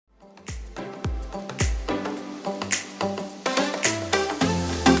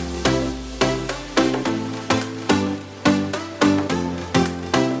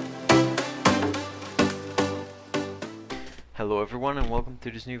Hello everyone and welcome to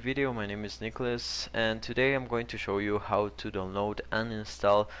this new video. My name is Nicholas and today I'm going to show you how to download and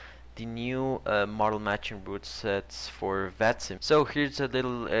install the new model matching root sets for VATSIM. So here's a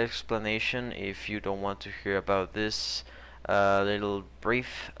little explanation if you don't want to hear about this little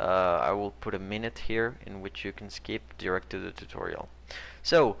brief. I will put a minute here in which you can skip direct to the tutorial.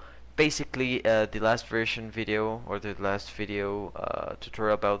 So basically the last version video or the last video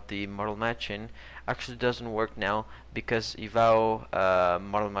tutorial about the model matching actually doesn't work now because eval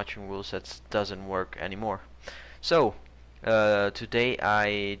model matching rule sets doesn't work anymore. So today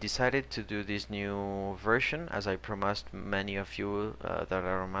I decided to do this new version, as I promised many of you that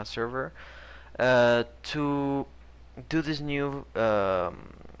are on my server, to do this new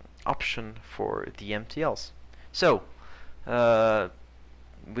option for the MTLs. So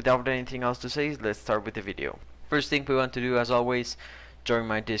without anything else to say, let's start with the video. First thing we want to do, as always, join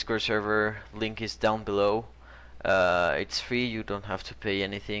my Discord server. Link is down below. It's free, you don't have to pay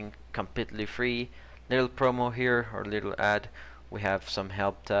anything, completely free. Little promo here, or little ad. We have some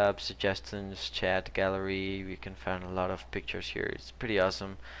help tabs, suggestions, chat, gallery. We can find a lot of pictures here. It's pretty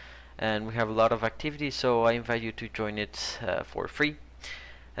awesome, and we have a lot of activities, so I invite you to join it for free.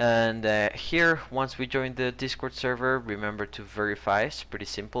 And here, once we join the Discord server, remember to verify. It's pretty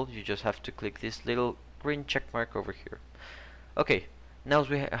simple. You just have to click this little green check mark over here. Okay, now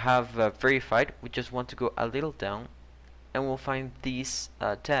we have verified, we just want to go a little down and we'll find this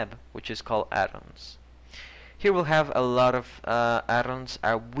tab, which is called Addons. Here we'll have a lot of add-ons.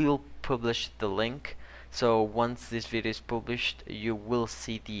 I will publish the link, so once this video is published you will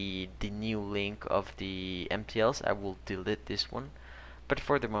see the new link of the MTLs. I will delete this one, but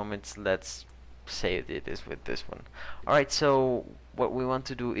for the moment let's save it is with this one. Alright, so what we want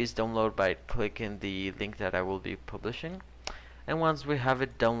to do is download by clicking the link that I will be publishing, and once we have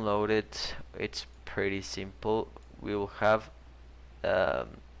it downloaded, it's pretty simple. We will have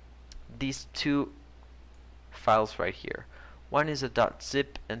these two files right here. One is a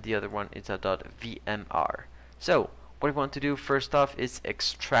 .zip and the other one is a .vmr. So what we want to do first off is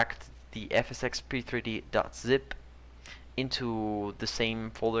extract the FSX P3D .zip into the same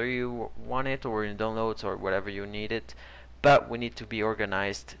folder you want it, or in downloads or whatever you need it, but we need to be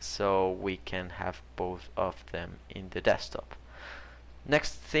organized so we can have both of them in the desktop.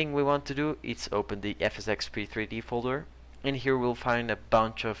 Next thing we want to do is open the FSX P3D folder. In here we'll find a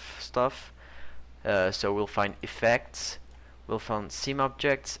bunch of stuff. So we'll find effects, we'll find sim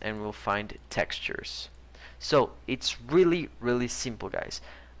objects, and we'll find textures. So it's really simple, guys.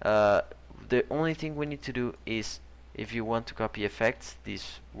 The only thing we need to do is, if you want to copy effects,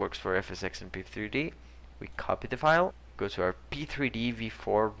 this works for FSX and P3D, we copy the file, go to our P3D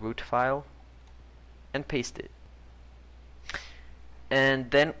v4 root file and paste it.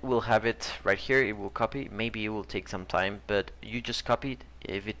 And then we'll have it right here. It will copy. Maybe it will take some time, but you just copy it.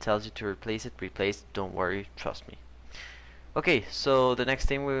 If it tells you to replace it, replace. Don't worry, trust me. Okay, so the next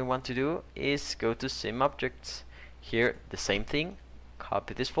thing we want to do is go to sim objects. Here the same thing,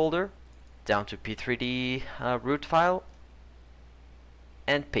 copy this folder down to P3D root file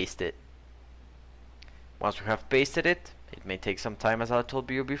and paste it. Once we have pasted it, it may take some time, as I told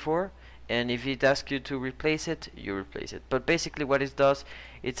you before, and if it asks you to replace it, you replace it. But basically what it does,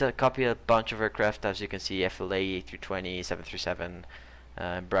 it's a copy of a bunch of aircraft, as you can see, FLA, A320, 737,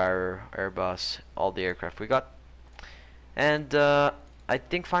 Breif, Airbus, all the aircraft we got. And I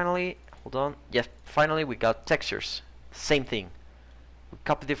think finally, hold on, yes, finally we got textures. Same thing. We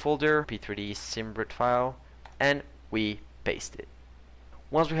copy the folder, P3D sim root file, and we paste it.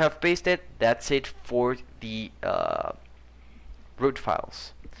 Once we have pasted, that's it for the root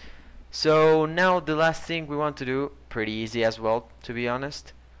files. So now the last thing we want to do, pretty easy as well, to be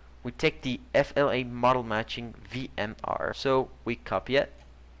honest. We take the FLA model matching VMR. So we copy it,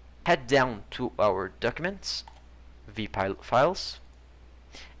 head down to our documents, vpilot files,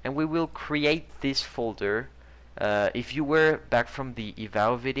 and we will create this folder. If you were back from the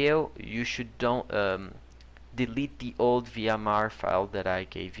eval video, you should delete the old VMR file that I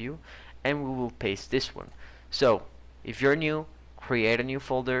gave you, and we will paste this one. So if you're new, create a new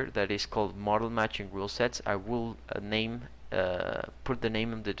folder that is called model matching rule sets. I will put the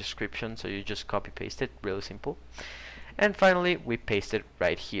name in the description, so you just copy paste it, really simple. And finally we paste it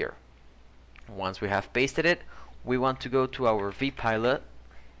right here. Once we have pasted it, we want to go to our vpilot,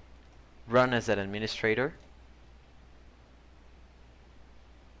 run as an administrator.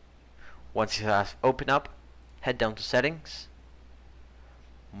 Once you have opened up, head down to settings,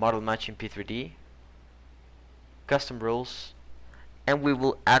 model matching P3D, custom rules, and we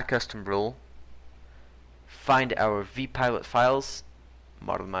will add custom rule, find our vpilot files,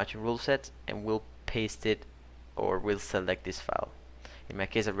 model matching rule sets, and we'll paste it or will select this file. In my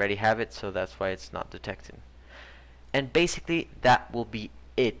case I already have it, so that's why it's not detecting. And basically that will be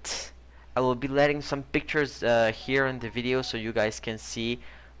it. I will be letting some pictures here in the video so you guys can see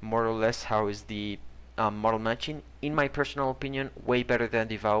more or less how is the model matching. In my personal opinion, way better than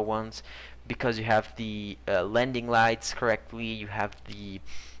the VAO ones, because you have the landing lights correctly, you have the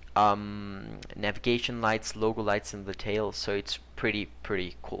navigation lights, logo lights in the tail, so it's pretty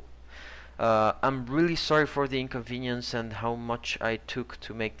cool. I'm really sorry for the inconvenience and how much I took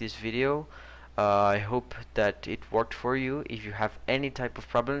to make this video. I hope that it worked for you. If you have any type of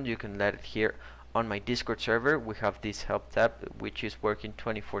problem, you can let it here on my Discord server. We have this help tab which is working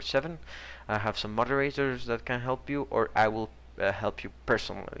 24/7. I have some moderators that can help you, or I will help you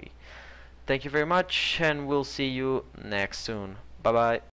personally. Thank you very much, and we'll see you next soon. Bye bye.